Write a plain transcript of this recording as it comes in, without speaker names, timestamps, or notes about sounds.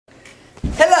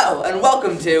Hello, and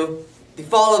welcome to The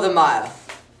Fall of the Maya.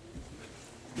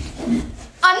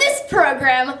 On this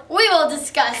program, we will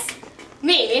discuss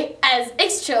me as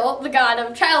Ixchil, the god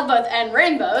of childbirth and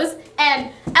rainbows,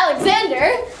 and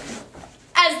Alexander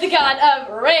as the god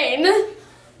of rain.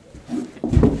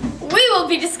 We will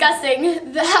be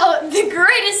discussing how the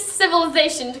greatest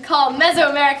civilization to call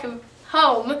Mesoamerica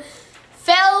home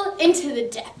fell into the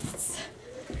depths.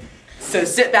 So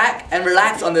sit back and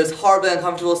relax on those horribly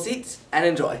uncomfortable seats and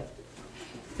enjoy.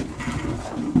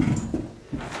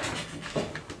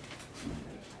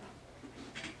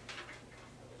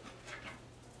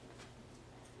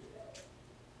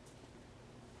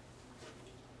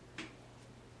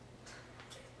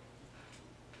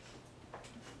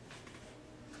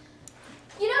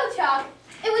 You know, Chuck,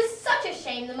 it was such a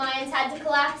shame the Mayans had to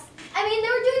collapse. I mean, they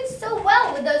were doing so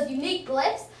well with those unique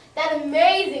glyphs, that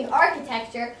amazing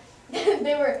architecture that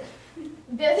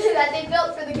they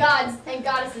built for the gods and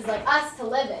goddesses like us to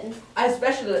live in. I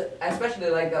especially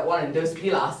like that one in Dos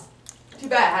Pilas. Too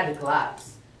bad it had to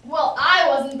collapse. Well, I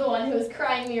wasn't the one who was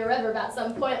crying me a river about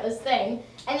some pointless thing,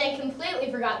 and then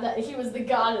completely forgot that he was the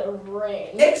god of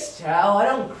rain. Ixchil, I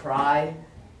don't cry.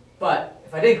 But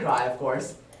if I did cry, of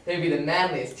course, they'd be the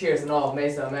manliest tears in all of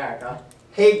Mesoamerica.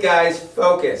 Hey guys,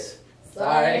 focus.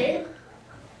 Sorry.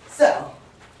 So,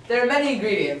 there are many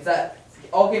ingredients that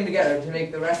all came together to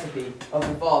make the recipe of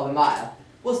the Fall of the Maya.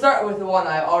 We'll start with the one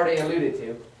I already alluded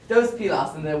to, Dos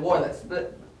Pilas and the war that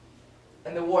split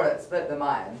the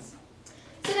Mayans.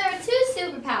 So there are two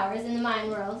superpowers in the Mayan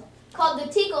world, called the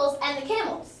Tikals and the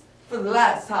Camels. For the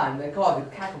last time, they called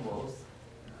the Cacamals.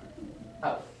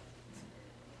 Oh.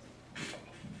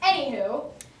 Anywho,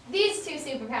 these two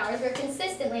superpowers were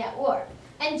consistently at war.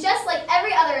 And just like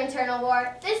every other internal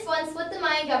war, this one split the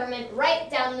Mayan government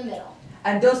right down the middle.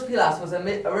 And Dos Pilas was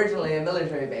originally a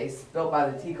military base built by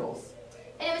the Tikals.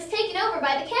 And it was taken over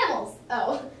by the Camels.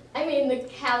 Oh, I mean the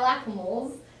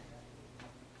Calacamals.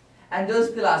 And Dos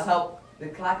Pilas helped the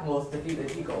Calacamals defeat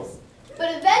the Tikals.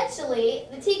 But eventually,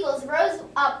 the Tikals rose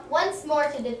up once more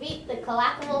to defeat the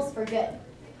Calacamals for good.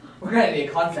 We're going to need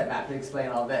a concept map to explain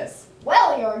all this.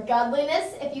 Well, your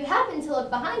godliness, if you happen to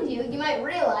look behind you, you might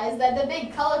realize that the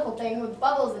big colorful thing with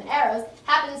bubbles and arrows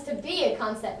happens to be a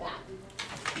concept map.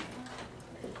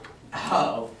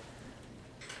 Oh.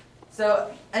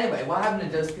 So, anyway, what happened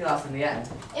to Dos Pilas in the end?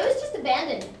 It was just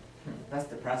abandoned. That's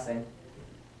depressing.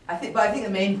 I think the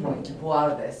main point to pull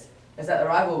out of this is that the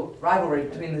rivalry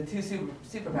between the two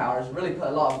superpowers really put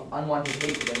a lot of unwanted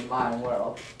hatred in the Mayan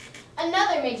world.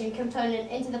 Another major component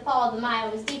into the fall of the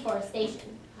Maya was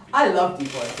deforestation. I love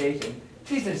deforestation.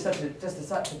 Trees are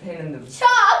such a pain in the...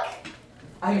 Chuck!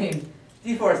 I mean,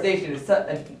 deforestation is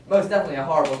most definitely a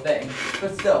horrible thing,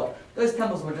 but still, those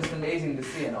temples were just amazing to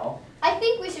see and all. I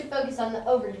think we should focus on the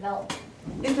overdevelopment.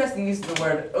 Interesting use of the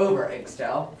word over,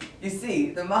 Ixchil. You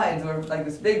see, the Mayans were like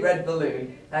this big red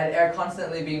balloon that had air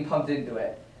constantly being pumped into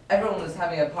it. Everyone was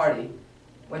having a party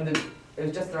when it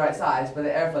was just the right size, but the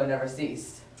airflow never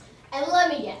ceased. And let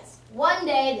me guess, one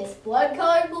day this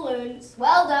blood-colored balloon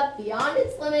swelled up beyond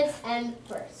its limits and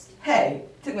burst. Hey,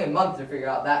 it took me a month to figure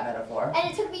out that metaphor. And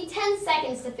it took me 10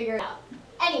 seconds to figure it out.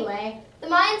 Anyway, the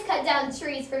Mayans cut down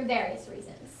trees for various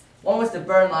reasons. One was to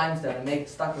burn limestone and make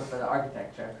stucco for the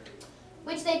architecture.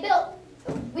 Which they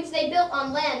built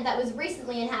on land that was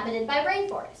recently inhabited by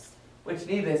rainforests. Which,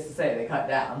 needless to say, they cut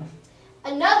down.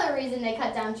 Another reason they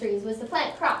cut down trees was to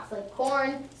plant crops like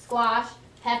corn, squash,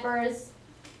 peppers.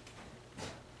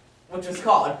 Which was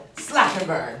called slash and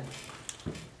burn.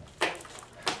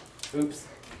 Oops.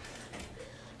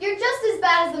 You're just as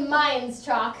bad as the Mayans,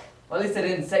 Chalk. Well, at least I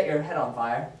didn't set your head on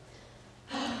fire.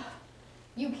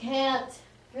 You can't.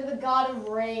 You're the god of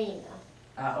rain.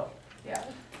 Oh, yeah.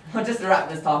 Well, just to wrap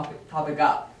this topic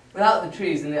up, without the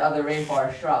trees and the other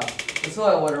rainforest shrubs, the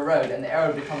soil would erode and the air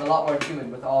would become a lot more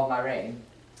humid with all of my rain.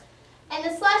 And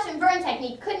the slash and burn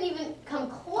technique couldn't even come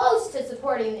close to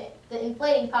supporting the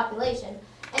inflating population.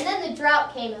 And then the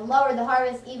drought came and lowered the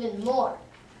harvest even more.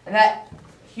 And that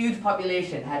huge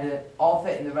population had to all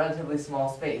fit in the relatively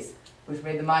small space, which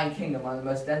made the Mayan kingdom one of the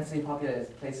most densely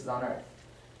populated places on Earth.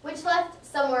 Which left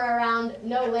somewhere around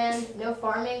no land, no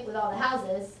farming with all the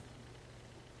houses.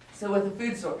 So with the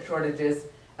food shortages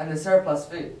and the surplus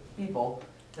food people,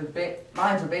 the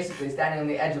Mayans were basically standing on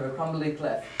the edge of a crumbly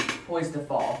cliff, poised to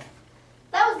fall.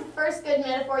 That was the first good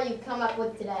metaphor you've come up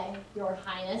with today, Your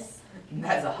Highness.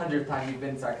 That's 100th time you've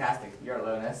been sarcastic, Your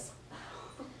Lowness.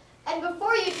 And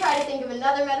before you try to think of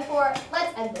another metaphor,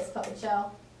 let's end this puppet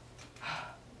show.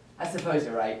 I suppose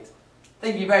you're right.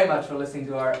 Thank you very much for listening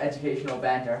to our educational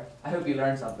banter. I hope you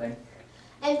learned something.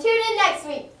 And tune in next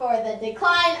week for the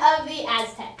decline of the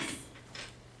Aztecs.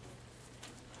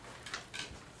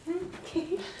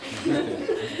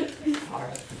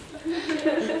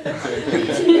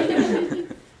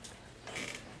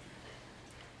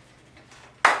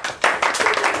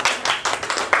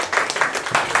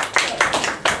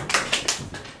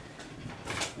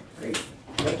 Great.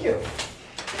 Thank you.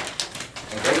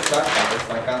 And great sock puppets.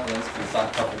 My compliments to the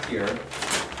sock puppeteer.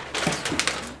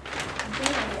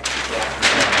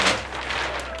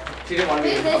 She didn't want to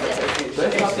be in the Who is puppet, this?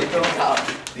 so she put the film out.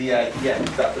 Yeah,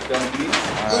 stop the film, please.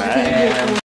 All right.